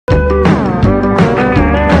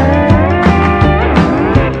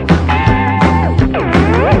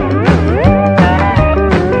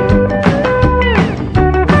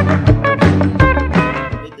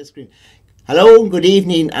Hello, good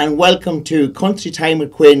evening and welcome to Country Time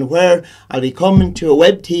with Quinn, where I'll be coming to a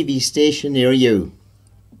web TV station near you.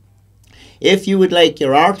 If you would like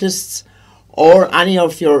your artists or any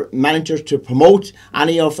of your managers to promote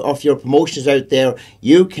any of your promotions out there,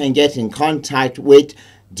 you can get in contact with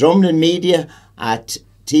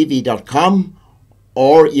drumlinmedia@tv.com,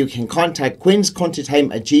 or you can contact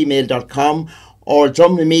quinnscountrytime@gmail.com or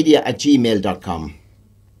drumlinmedia@gmail.com.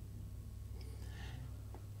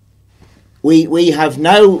 We have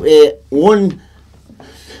now one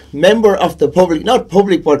member of the public, not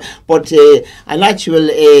public, but an actual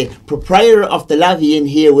proprietor of the Lavey Inn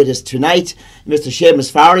here with us tonight, Mr. Seamus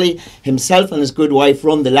Farley. Himself and his good wife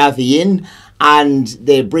run the Lavey Inn, and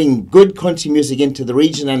they bring good country music into the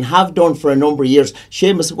region and have done for a number of years.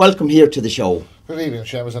 Seamus, welcome here to the show. Good evening,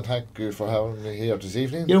 Seamus, and thank you for having me here this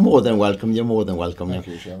evening. You're more than welcome. You're more than welcome. Thank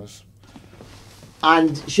you, Seamus.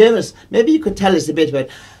 And Seamus, maybe you could tell us a bit about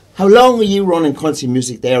how long were you running country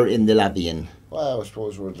music there in the Lavey Inn? Well, I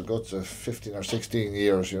suppose we're the guts of 15 or 16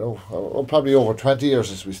 years, or probably over 20 years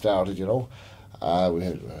since we started, We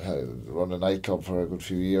had run a nightclub for a good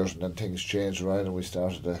few years, and then things changed around and we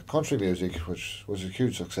started country music, which was a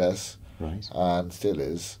huge success, right, and still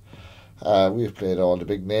is. We've played all the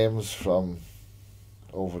big names from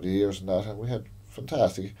over the years and that, and we had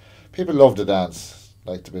fantastic. People loved to dance,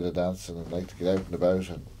 liked a bit of dancing and liked to get out and about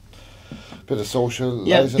and bit of social.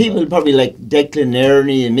 Yeah, people probably like Declan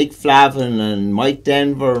Ernie and Mick Flavin and Mike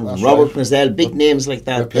Denver and Robert Mazzell, big names like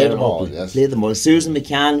that. Play them all, yes. Play them all. Susan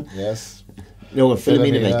McCann. Yes. No,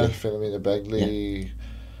 Philomena Begley. Philomena Begley.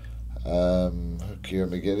 Ciara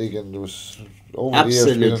McGilligan. There was over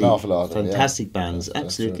absolutely the years been an awful lot. Fantastic bands.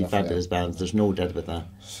 Absolutely fabulous bands. There's no doubt about that.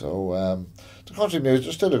 So the country music,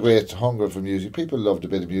 there's still a great hunger for music. People love a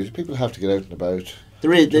bit of music. People have to get out and about.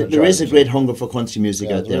 There is a great hunger for country music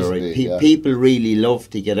out there, right? People really love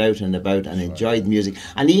to get out and about and enjoy the music.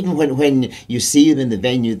 And even when you see them in the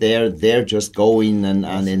venue there, they're just going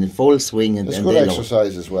and in full swing. And it's good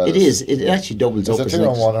exercise as well. It is. It actually doubles up. It's a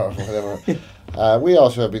 2-on-1 or whatever. We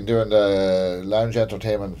also have been doing the lounge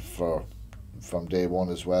entertainment from day one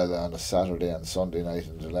as well, on a Saturday and Sunday night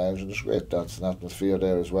in the lounge. And there's a great dancing atmosphere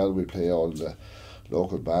there as well. We play all the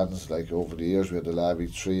local bands. Like over the years, we had the Lavey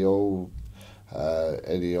Trio,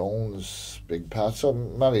 Eddie Owens, Big Pat, so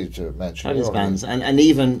many to mention. Bands, and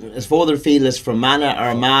even as further fields from Mana,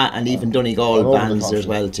 Armagh, and even Donegal bands as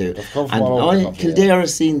well too. And Kildare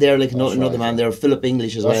is seen there, like another man there, Philip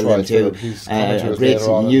English as well then too. A great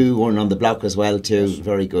new one on the block as well too.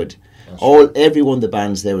 Very good. Every one of the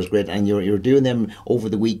bands there was great, and you're doing them over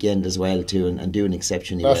the weekend as well too, and doing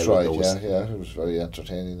exceptionally well. That's right. Yeah, it was very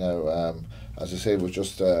entertaining. Now, as I say, we've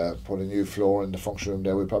just put a new floor in the function room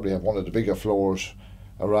there. We probably have one of the bigger floors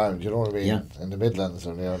around, you know what I mean? Yeah. In the Midlands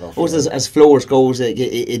or near enough. As floors goes,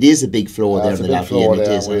 it is a big floor there in the Lavey Inn. It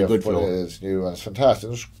is a good floor. It is new and it's fantastic.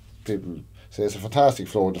 There's people say it's a fantastic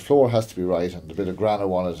floor. The floor has to be right and a bit of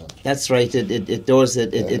grano on it. That's right. It does.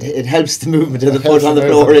 It helps the movement of the foot on the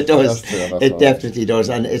floor. It does. It definitely does,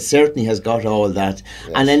 and it certainly has got all that.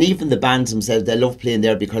 Yes. And then even the bands themselves, they love playing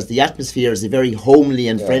there because the atmosphere is a very homely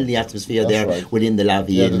and friendly atmosphere there within the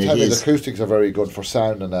Lavey Inn. The acoustics are very good for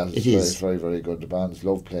sound and that. It is very, very good. The bands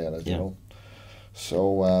love playing it, you know.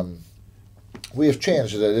 So we have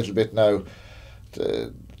changed it a little bit now.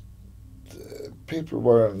 People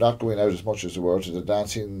were not going out as much as they were to the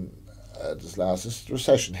dancing. This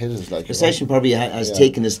recession hit us like. Recession probably has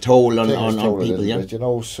taken its toll on people, yeah.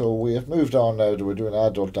 Bit, so we have moved on now. We're doing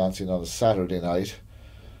adult dancing on a Saturday night.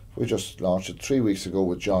 We just launched it 3 weeks ago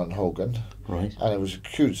with John Hogan, right? And it was a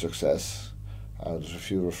huge success. There's a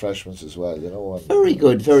few refreshments as well, you know. And very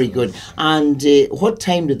good, very good. And what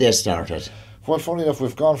time did they start at? Well, funny enough,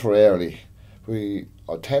 we've gone for early. We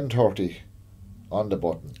at 10:30. On the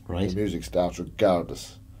button, right. The music starts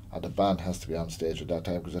regardless, and the band has to be on stage at that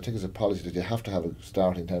time, because I think it's a policy that you have to have a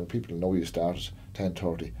starting time. People know you start at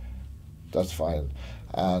 10:30, that's fine,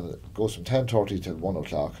 and it goes from 10:30 till 1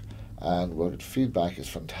 o'clock, and well, the feedback is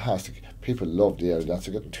fantastic. People love the early dance.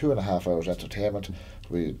 They're getting 2.5 hours entertainment.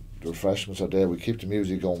 The refreshments are there. We keep the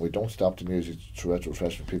music going. We don't stop the music throughout the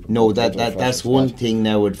refreshment. People no, that's one thing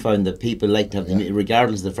now we've found that people like to have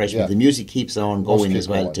regardless of the refreshment. The music keeps on going as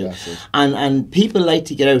well too, and people like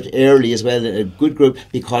to get out early as well. A good group,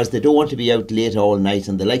 because they don't want to be out late all night,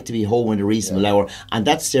 and they like to be home at a reasonable hour, and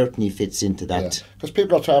that certainly fits into that. Because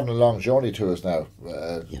people are travelling a long journey to us now.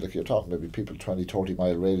 Like you're talking maybe people 20-30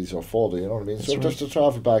 mile radius or further. You know what I mean? That's so just to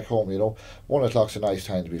travel back home, 1 o'clock's a nice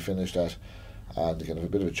time to be finished at. And you can have a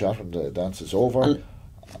bit of a chat when the dance is over,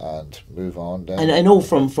 and move on then. And I know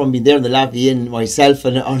from being there in the Lavey Inn myself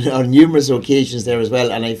and on numerous occasions there as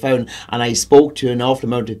well, and I spoke to an awful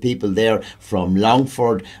amount of people there from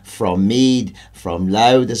Longford, from Meath, from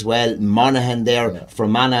Louth as well, Monaghan there, from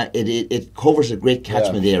Fermanagh. It covers a great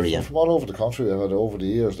catchment area. From all over the country. I've had over the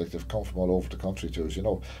years, like they've come from all over the country to us. You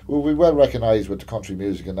know, we're well recognised with the country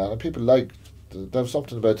music and that, and people like. There's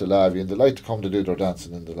something about the Lavey Inn. They like to come to do their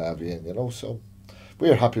dancing in the Lavey Inn, you know, so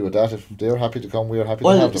we're happy with that. If they're happy to come, we're happy to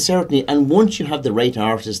have them. Well, certainly, and once you have the right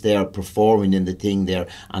artists there performing in the thing there,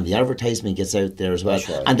 and the advertisement gets out there as well,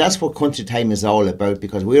 right. And that's what Country Time is all about,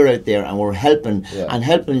 because we're out there and we're helping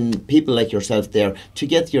people like yourself there to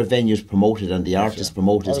get your venues promoted and the artists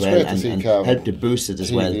promoted as well, and help to boost it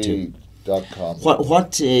as well too.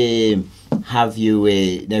 What have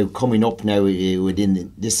you now coming up now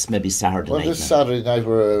within this maybe Saturday night? Well, this Saturday night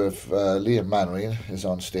Liam Mannering is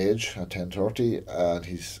on stage at 10:30, and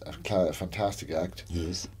he's a fantastic act.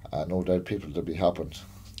 Yes. No doubt people will be happening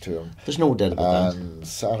to him. There's no doubt about that. And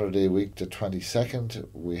Saturday week the 22nd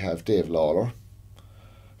we have Dave Lawler.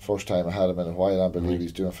 First time I had him in a while. I believe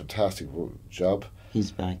he's doing a fantastic job.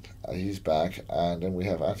 He's back. And then we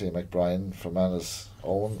have Anthony McBrien from Anna's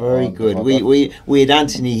own. Very good. We had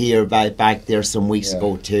Anthony here back there some weeks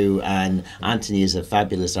ago too, and Anthony is a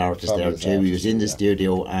fabulous artist there too. He was in the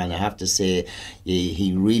studio, and I have to say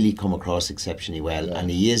he really come across exceptionally well, and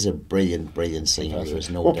he is a brilliant singer. There's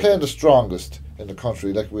no We're playing the strongest in the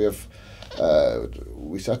country. Like we have.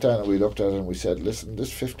 We sat down and we looked at it and we said, listen,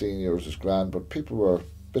 this 15 years is grand, but people were a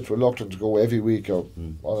bit reluctant to go every week or on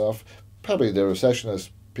and off. Probably the recession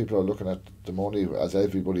is people are looking at the money as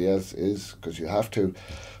everybody else is, because you have to.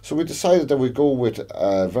 So we decided that we'd go with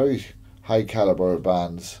very high caliber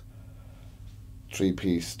bands,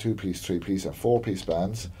 3-piece, 2-piece, 3-piece and 4-piece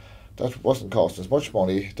bands. That wasn't costing as much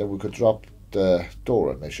money, then we could drop the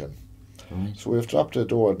door admission. Right. So we've dropped the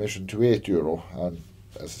door admission to €8, and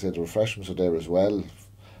as I said, the refreshments are there as well,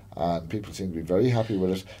 and people seem to be very happy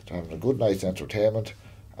with it. They're having a good night's entertainment,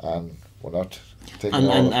 and we're not taking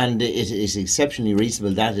and it is exceptionally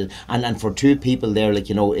reasonable and for two people there, like,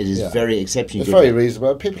 you know, it is very exceptionally good. It's very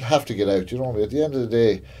reasonable. People have to get out, you know. At the end of the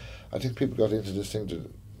day, I think people got into this thing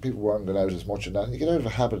that people weren't going out as much, and that, and you get out of a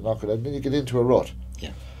habit of not going out, and then you get into a rut.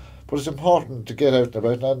 Yeah. But it's important to get out and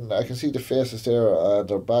about, and I can see the faces there, and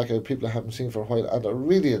they're back out, people I haven't seen for a while, and they're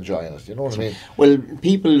really enjoying it, you know what I mean? Well,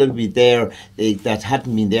 people will be there that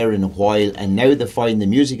hadn't been there in a while, and now they find the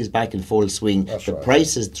music is back in full swing. The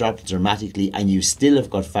price has dropped dramatically, and you still have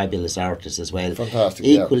got fabulous artists as well. Fantastic,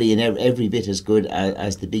 equally and every bit as good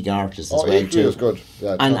as the big artists as well too. As good.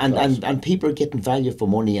 Yeah, and people are getting value for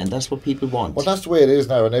money, and that's what people want. Well, that's the way it is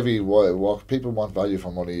now in every walk. People want value for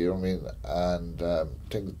money, you know what I mean? And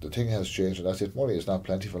the thing has changed, and that's it. Money is not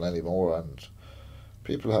plentiful anymore, and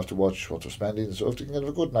people have to watch what they're spending. So if they can have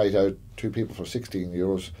a good night out, two people for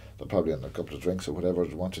 €16, they're probably on a couple of drinks or whatever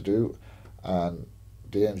they want to do, and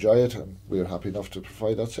they enjoy it, and we're happy enough to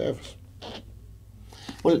provide that service.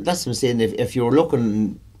 Well, that's what I'm saying. If you're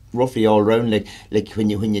looking roughly all round, like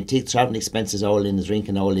when you take travelling expenses all in, the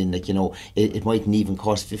drinking all in, like, you know, it mightn't even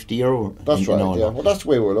cost €50. That's right. Yeah. Well, that's the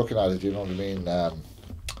way we're looking at it. You know what I mean?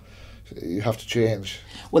 You have to change.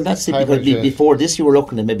 Well, that's it, because before this you were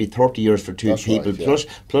looking at maybe €30 for two people, right,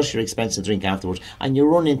 plus your expensive drink afterwards, and you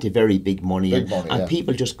run into very big money, and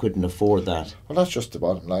people just couldn't afford that. Well, that's just the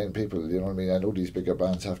bottom line. People, you know what I mean? I know these bigger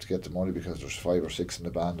bands have to get the money because there's 5 or 6 in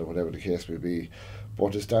the band or whatever the case may be,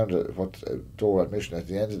 but it's down to what door admission. At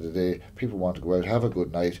the end of the day, people want to go out, have a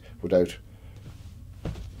good night without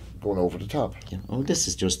going over the top. Yeah. Oh, this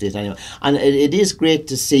is just it anyway. And it is great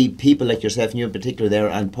to see people like yourself, and you in particular there,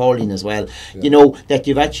 and Pauline as well, you know, that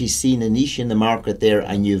you've actually seen a niche in the market there,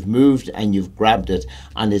 and you've moved and you've grabbed it,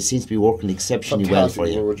 and it seems to be working exceptionally well for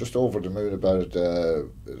you. We were just over the moon about it.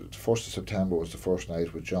 1st of September was the first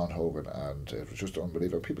night with John Hogan, and it was just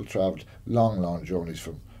unbelievable. People travelled long journeys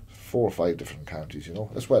from 4 or 5 different counties, you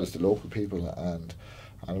know, as well as the local people, and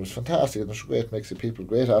it was fantastic, and it was a great mix of people,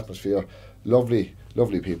 great atmosphere, lovely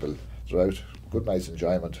people throughout, good night's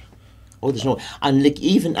enjoyment. Oh, there's no, and like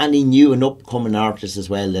even any new and upcoming artists as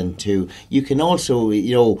well then too, you can also,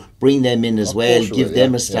 you know, bring them in as well, give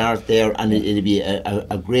them a start there, and it'll be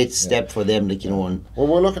a great step for them, like, you know. And well,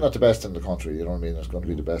 we're looking at the best in the country, you know what I mean? It's going to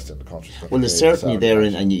be the best in the country. Well, there's certainly there,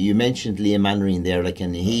 and you mentioned Liam Mannering there, like,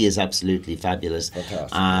 and he is absolutely fabulous. Fantastic.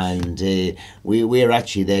 And we're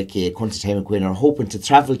actually there, Country Time and Quinn are hoping to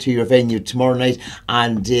travel to your venue tomorrow night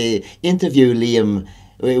and interview Liam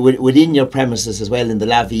within your premises as well in the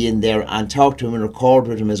Lavie in there, and talk to him and record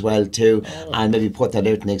with him as well too, and maybe put that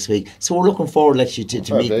out next week. So we're looking forward actually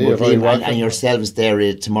to meeting with him and yourselves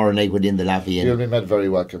there tomorrow night within the Lavie Inn. You'll be met very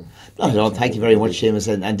welcome. No, thank you very much, Seamus.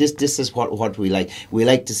 And this is what we like. We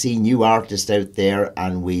like to see new artists out there,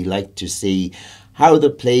 and we like to see how they're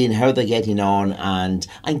playing, how they're getting on, and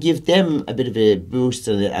give them a bit of a boost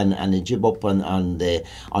and a jib up on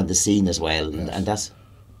the scene as well. Yes. And that's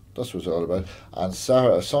what it's all about. And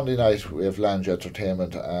Sunday night we have lounge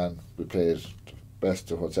entertainment, and we play the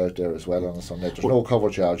best of what's out there as well on a Sunday. There's no cover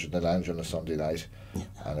charge in the lounge on a Sunday night,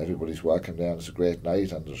 and everybody's welcome there. And it's a great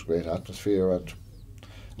night, and there's a great atmosphere, and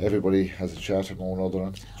everybody has a chat among one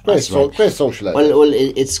another. It's great social life. Well,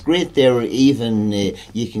 it's great there. Even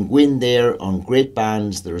you can go in there on great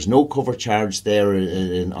bands. There's no cover charge there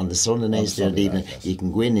on the Sunday nights there. Yes. You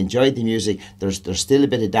can go in, enjoy the music. There's still a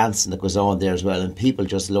bit of dancing that goes on there as well, and people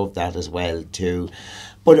just love that as well too.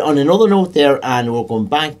 But on another note there, and we're going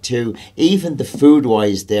back to even the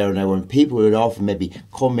food-wise there now, when people would often maybe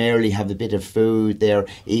come early, have a bit of food there,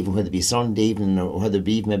 even whether it be Sunday evening or whether it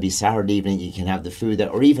be even maybe Saturday evening, you can have the food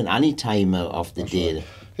there, or even any time of the day. Right.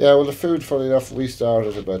 Yeah, well, the food, funny enough, we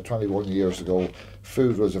started about 21 years ago.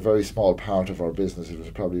 Food was a very small part of our business. It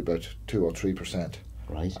was probably about 2 or 3%.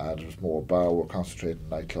 Right. And it was more bar, we're concentrating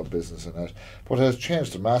nightclub business and that. But it has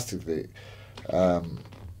changed dramatically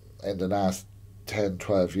in the last 10,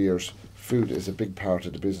 12 years. Food is a big part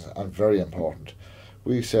of the business and very important.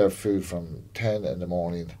 We serve food from 10 in the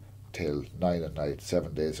morning till 9 at night,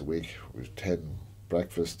 7 days a week, with 10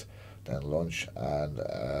 breakfast, then lunch and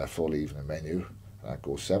a full evening menu. That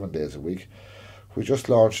goes 7 days a week. We just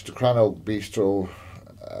launched the Crano Bistro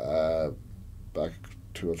back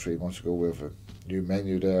 2 or 3 months ago. We have a new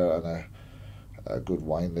menu there and a good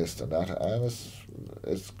wine list and that, and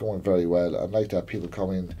it's going very well. And like that, people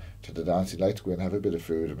come in to the dance, like to go and have a bit of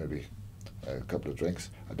food and maybe a couple of drinks,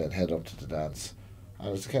 and then head up to the dance.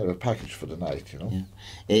 And it's kind of a package for the night, you know. Yeah.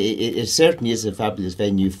 It certainly is a fabulous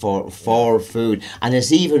venue for food, and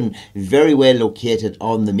it's even very well located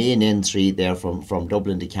on the main entry there from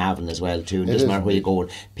Dublin to Cavan as well too. And doesn't matter where you go,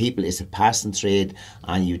 people, it's a passing trade,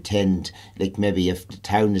 and you tend, like maybe if the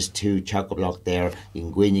town is too chock-a-block there, you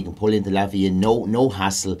can go in, you can pull into Lavie in, no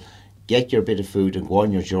hassle. Get your bit of food and go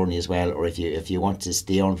on your journey as well, or if you want to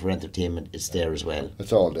stay on for entertainment, it's there as well.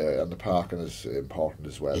 It's all there, and the parking is important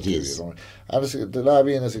as well. It is. You know? And the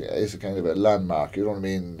Lavie Inn is a kind of a landmark, you know what I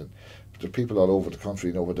mean? The people all over the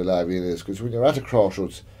country know what the Lavie Inn is, because when you're at a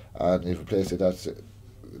crossroads and you have a place like that,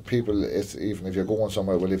 people, it's even if you're going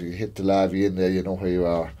somewhere, well, if you hit the Lavie Inn there, you know where you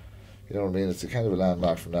are. You know what I mean? It's a kind of a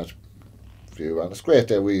landmark from that view, and it's great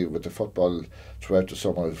that we, with the football throughout the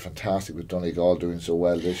summer, it's fantastic with Donegal doing so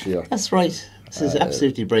well this year. That's right. This is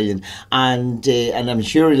absolutely brilliant, and I'm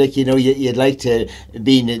sure, like, you know, you'd like to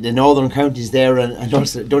be in the northern counties there, and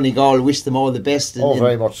also Donegal. Wish them all the best.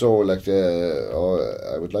 Very much so. Like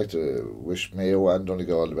I would like to wish Mayo and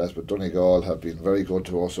Donegal the best, but Donegal have been very good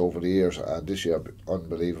to us over the years, and this year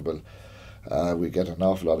unbelievable. We get an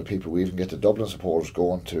awful lot of people. We even get the Dublin supporters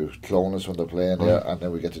going to Clones when they're playing there, and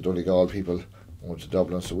then we get the Donegal people going to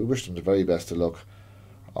Dublin. So we wish them the very best of luck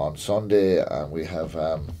on Sunday, and we have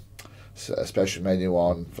a special menu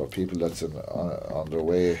on for people that's on their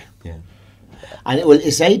way. Yeah. And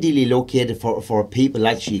it's ideally located for people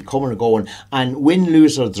actually coming and going, and win,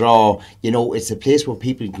 lose or draw, you know, it's a place where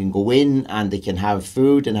people can go in and they can have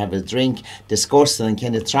food and have a drink, discuss and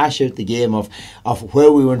kind of trash out the game of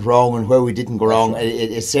where we went wrong and where we didn't go wrong.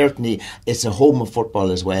 It's certainly, it's a home of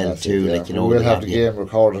football as well. That's too. Like, you know, we'll have the game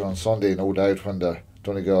recorded on Sunday, no doubt, when the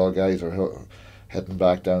Donegal guys are heading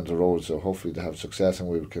back down the road, so hopefully they have success and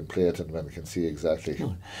we can play it and when we can see exactly.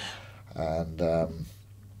 And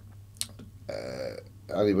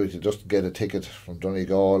anybody to just get a ticket from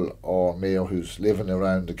Donegal or Mayo who's living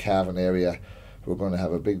around the Cavan area, we're going to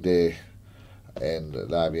have a big day in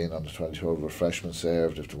Lavie Inn on the 23rd. Refreshments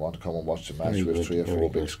served if they want to come and watch the match. We have 3 or 4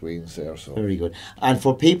 big screens there. So very good. And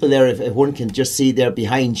for people there, if one can just see there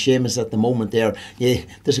behind Seamus at the moment there,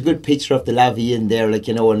 there's a good picture of the Lavie Inn there, like,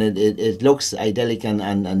 you know, and it looks idyllic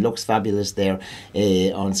and looks fabulous there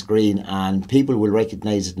on screen, and people will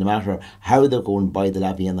recognise it no matter how they're going by the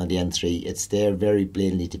Lavie Inn on the N3. It's there very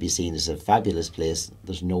blatantly to be seen. It's a fabulous place,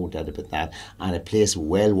 there's no doubt about that, and a place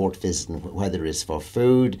well worth visiting, whether it's for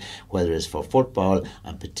food, whether it's for football,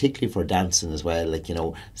 and particularly for dancing as well. Like, you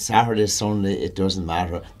know, Saturday, Sunday, it doesn't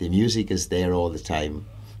matter. The music is there all the time.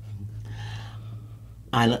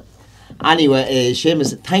 And Anyway,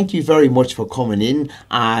 Seamus, thank you very much for coming in,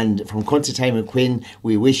 and from Country Time and Quinn,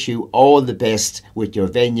 we wish you all the best with your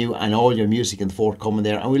venue and all your music and forthcoming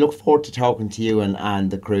there, and we look forward to talking to you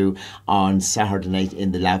and the crew on Saturday night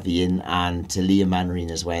in the Lavy Inn, and to Liam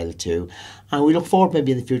Mannering as well too. And we look forward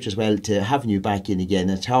maybe in the future as well to having you back in again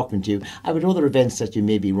and talking to you about other events that you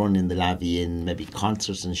may be running in the Lavy Inn, maybe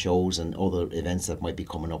concerts and shows and other events that might be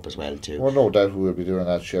coming up as well too. Well, no doubt we will be doing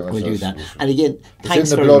that, Seamus. We'll do that. And again, thanks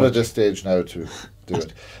it's in the very blood much at this stage now to do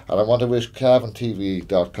it. And I want to wish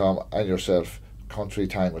CavanTV.com and yourself, Country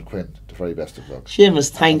Time with Quinn, the very best of luck. Seamus,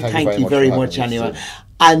 thank you very much anyway.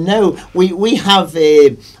 And now we have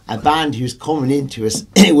a band who's coming into us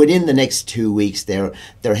within the next 2 weeks. They're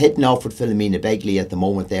heading off with Philomena Begley at the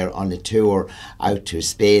moment. They're on a tour out to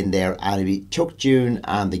Spain there, and it'll be Chuck, June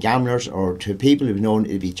and the Gamblers, or to people who've known,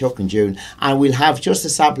 it'll be Chuck and June. And we'll have just a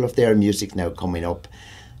sample of their music now coming up.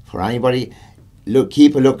 For anybody,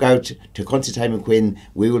 keep a lookout to Country Time and Quinn.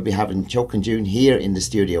 We will be having Chuck and June here in the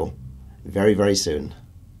studio very, very soon.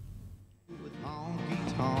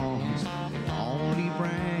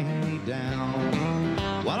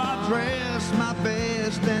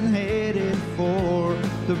 And headed for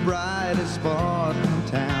the brightest spot in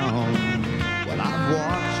town. Well, I've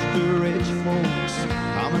watched the rich folks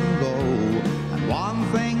come and go, and one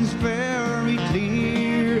thing's very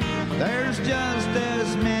clear: there's just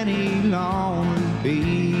as many lonely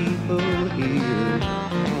people here.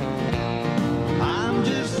 I'm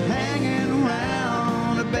just hanging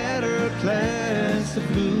around a better class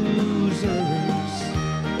of losers.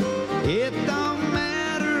 It don't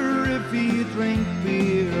matter if you drink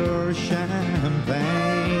beer or champagne.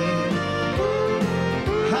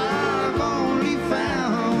 I've only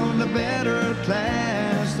found a better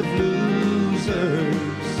class of losers.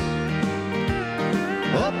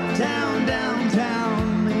 Uptown,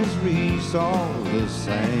 downtown, misery's all the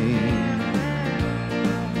same.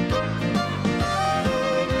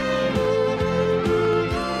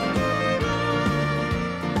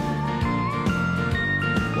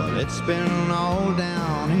 Well, it's been all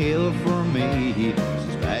downhill for me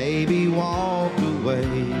since baby walked away.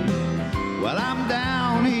 Well, I'm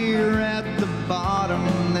down here at the bottom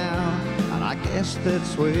now, and I guess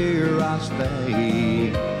that's where I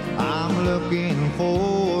stay. I'm looking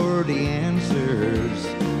for the answers,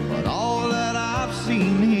 but all that I've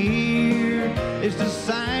seen here is the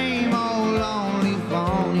same old lonely,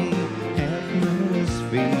 phony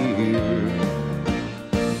atmosphere.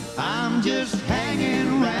 I'm just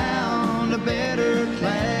hanging around a better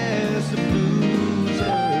class of losers.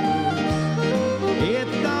 It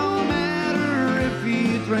don't matter if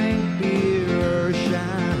you drink beer or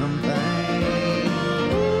champagne.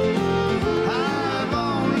 I've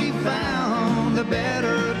only found a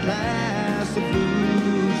better class of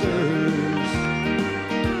losers.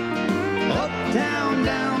 Uptown,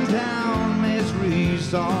 downtown,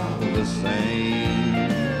 misery's all the same.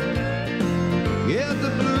 Yeah, the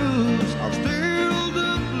blues are still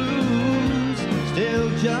the blues, still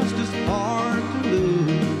just as hard to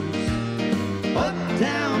lose.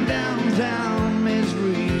 Uptown, downtown,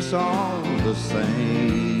 misery's all the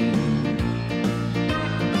same.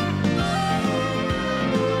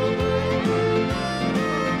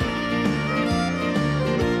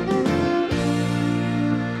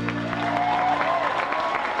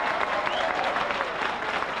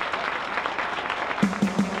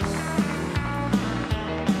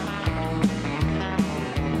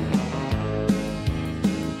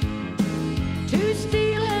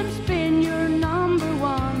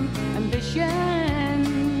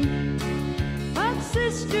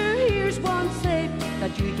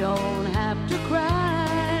 You don't have to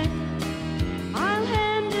cry. I'll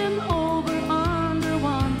hand him over under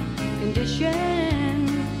one condition.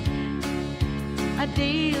 A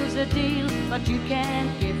deal's a deal, but you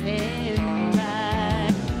can't give him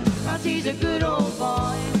back. 'Cause he's a good old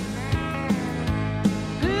boy,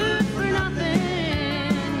 good for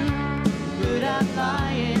nothing, good at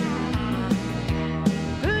lying,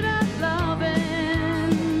 good at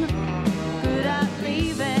loving, good at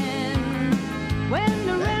leaving. When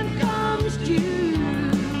the rent comes due,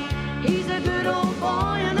 he's a good old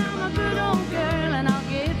boy and I'm a good old girl, and I'll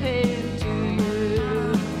give him to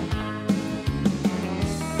you.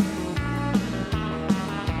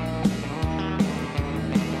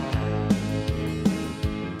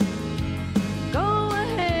 Go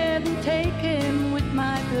ahead and take him with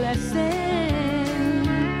my blessing.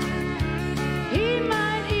 He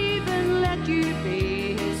might even let you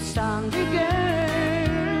be his Sunday girl.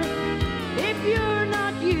 You're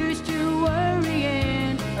not used to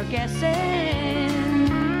worrying or guessing.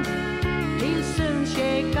 He'll soon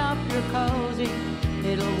shake up your cozy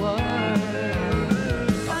little word.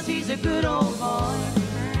 'Cause he's a good old boy,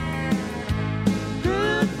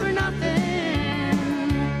 good for nothing,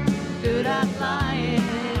 good at lying,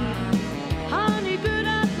 honey, good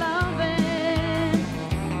at loving,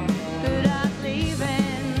 good at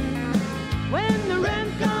leaving. When the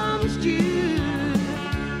rent comes due,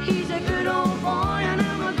 he's a good old boy and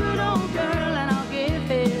I'm a good old girl and I'll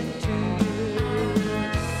give it to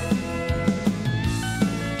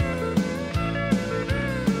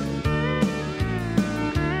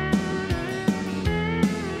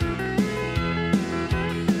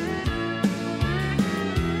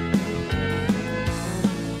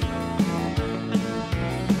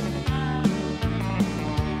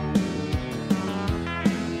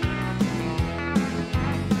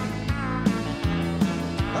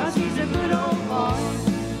he's a good old boy,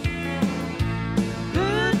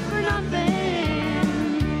 good for nothing,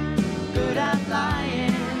 good at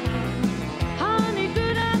lying, honey,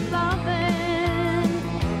 good at loving,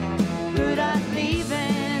 good at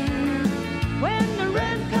leaving. When the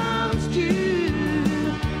rent comes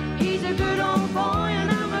due, he's a good old boy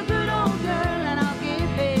and I'm a good old girl and I'll give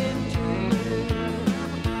him to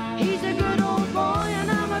you. He's a good old boy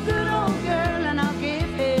and I'm a good old girl and I'll give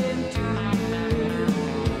him to you.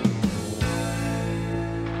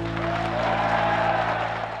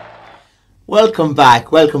 Welcome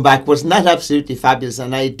back, welcome back. Wasn't that absolutely fabulous?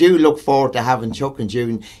 And I do look forward to having Chuck and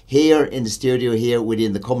June here in the studio here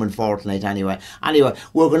within the coming fortnight anyway. Anyway,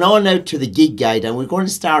 we're going on now to the gig guide and we're going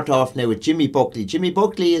to start off now with Jimmy Buckley. Jimmy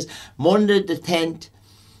Buckley is Monday the 10th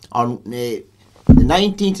on the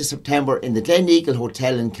 19th of September in the Glen Eagle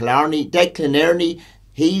Hotel in Killarney. Declan Ernie,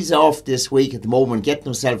 he's off this week at the moment, getting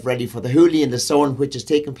himself ready for the Hooli in the Sun, which is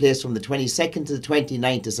taking place from the 22nd to the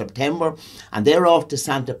 29th of September. And they're off to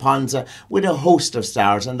Santa Ponsa with a host of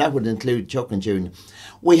stars, and that would include Chuck and June.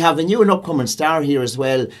 We have a new and upcoming star here as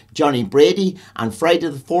well, Johnny Brady. And Friday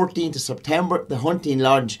the 14th of September, the Hunting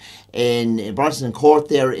Lodge in Bronson Court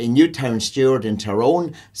there in Newtown Stewart in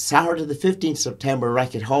Tyrone. Saturday the 15th of September,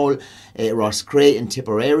 Racket Hall, Rosscray in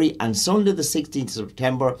Tipperary. And Sunday the 16th of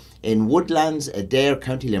September in Woodlands, Adair,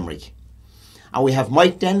 County Limerick. And we have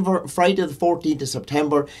Mike Denver, Friday the 14th of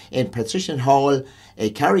September in Patrician Hall,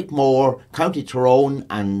 Carrickmore, County Tyrone,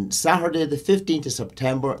 and Saturday the 15th of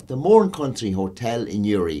September, the Mourne Country Hotel in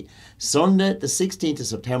Newry. Sunday the 16th of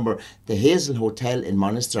September, the Hazel Hotel in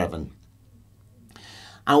Monasterevin.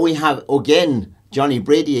 And we have again Johnny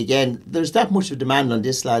Brady again. There's that much of demand on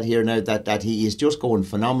this lad here now that he is just going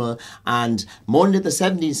phenomenal. And Monday the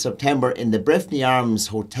 17th of September in the Breffni Arms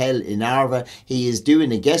Hotel in Arva, he is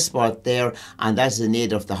doing a guest spot there, and that's in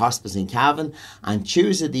aid of the hospice in Cavan. And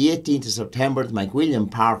Tuesday the 18th of September, the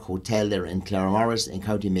McWilliam Park Hotel there in Claremorris in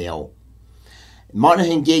County Mayo.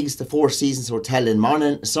 Monaghan gigs, the Four Seasons Hotel in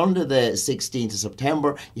Monaghan. Sunday the 16th of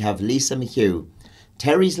September, you have Lisa McHugh.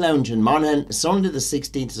 Terry's Lounge in Monaghan, Sunday the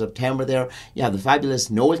 16th of September there, you have the fabulous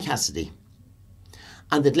Noel Cassidy.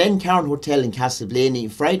 And the Glencairn Hotel in Castleblaney,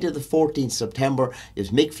 Friday the 14th of September, is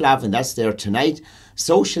Mick Flavin, that's there tonight.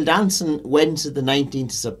 Social Dancing, Wednesday the 19th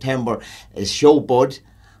of September, is Showbud.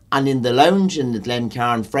 And in the Lounge in the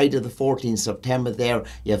Glencairn, Friday the 14th of September there,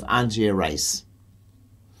 you have Andrea Rice.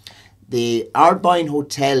 The Ardbine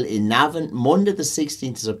Hotel in Navan, Monday the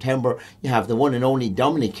 16th of September, you have the one and only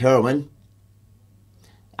Dominic Kerwin.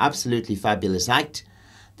 Absolutely fabulous act.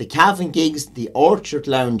 The Cavan gigs, the Orchard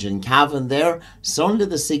Lounge in Cavan there. Sunday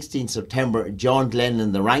the 16th September, John Glenn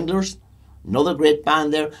and the Wranglers. Another great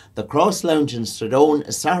band there. The Cross Lounge in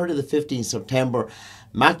Stradone. Saturday the 15th September,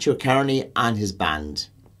 Matthew Carney and his band.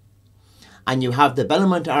 And you have the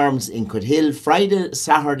Belmont Arms in Cudhill, Friday,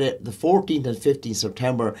 Saturday the 14th and 15th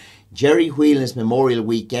September. Jerry Whelan's Memorial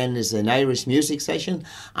Weekend is an Irish music session.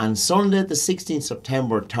 And Sunday the 16th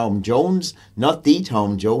September, Tom Jones, not the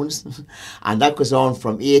Tom Jones. And that goes on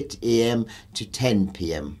from 8 a.m. to 10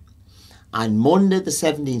 p.m. And Monday the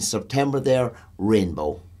 17th September there,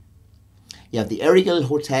 Rainbow. You have the Errigal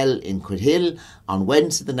Hotel in Cudhill on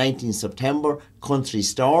Wednesday the 19th September, Country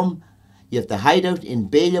Storm. You have the Hideout in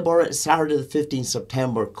Ballyborough, Saturday the 15th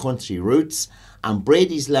September, Country Roots. And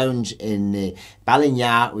Brady's Lounge in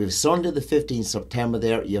Ballinya, we have Sunday the 15th September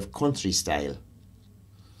there, you have Country Style.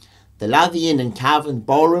 The Lavy Inn in Cavan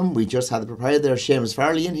Ballroom, we just had the proprietor there, Seamus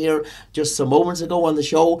Farley, in here just some moments ago on the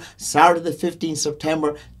show. Saturday the 15th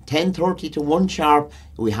September, 10:30 to 1 sharp,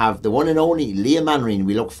 we have the one and only Liam Mannering.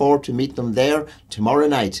 We look forward to meet them there tomorrow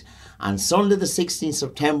night. And Sunday the 16th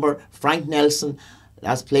September, Frank Nelson,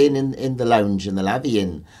 that's playing in the Lounge in the Lavy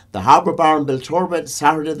Inn. The Harbour Bar in Bilturbet,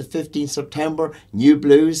 Saturday the 15th September, New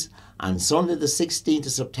Blues. And Sunday the 16th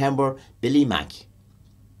of September, Billy Mack.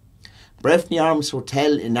 Breffni Arms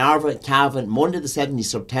Hotel in Arva, Cavan, Monday the 7th of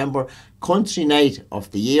September, country night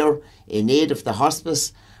of the year in aid of the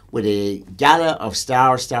hospice, with a gala of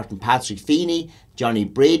stars starting Patrick Feeney, Johnny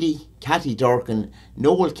Brady, Cathy Durkin,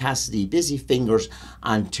 Noel Cassidy, Busy Fingers,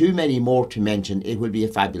 and too many more to mention. It will be a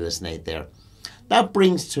fabulous night there. That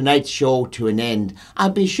brings tonight's show to an end,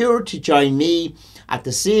 and be sure to join me at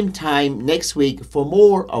the same time next week for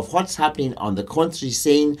more of what's happening on the country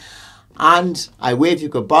scene. And I wave you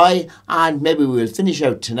goodbye, and maybe we'll finish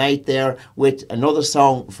out tonight there with another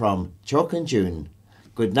song from Chuck and June.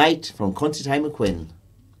 Good night from Country Time with Quinn.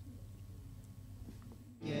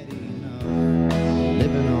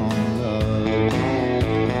 Living on love.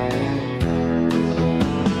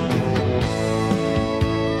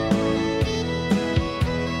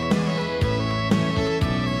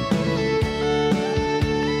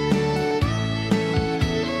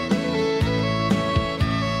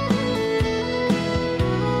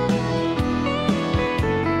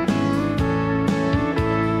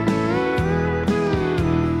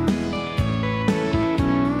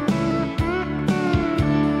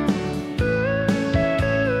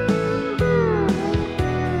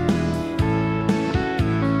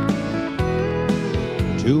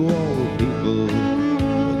 Two old people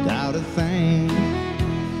without a thing.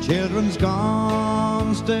 Children's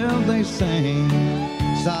gone, still they sing.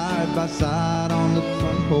 Side by side on the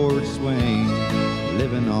front porch swing.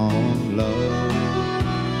 Living on love.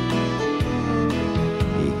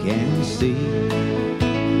 He can't see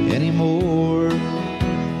anymore.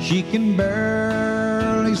 She can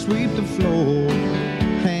barely sweep the floor.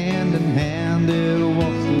 Hand in hand they'll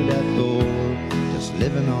walk through that door. Just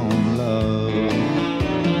living on love.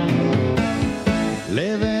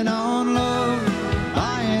 Living on love,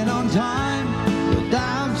 buying on time.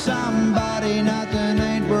 Without somebody, nothing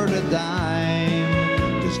ain't worth a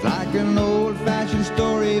dime. Just like an old-fashioned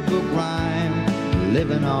storybook rhyme.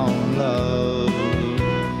 Living on love.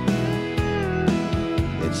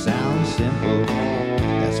 It sounds simple,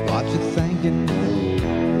 that's what you're thinking.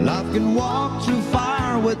 Love can walk through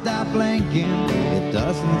fire without blinking. It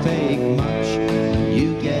doesn't take much when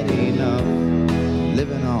you get enough.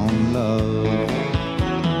 Living on love.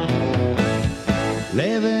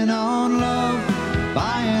 Living on love,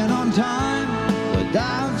 buying on time.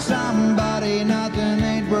 Without somebody, nothing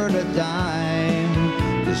ain't worth a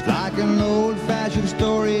dime. Just like an old-fashioned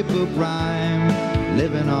storybook rhyme.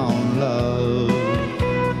 Living on love.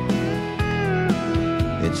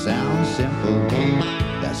 It sounds simple,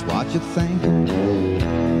 that's what you're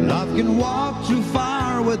thinking. Love can walk through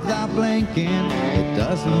fire without blinking. It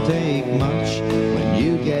doesn't take much when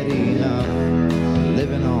you get enough.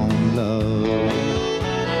 Living on love.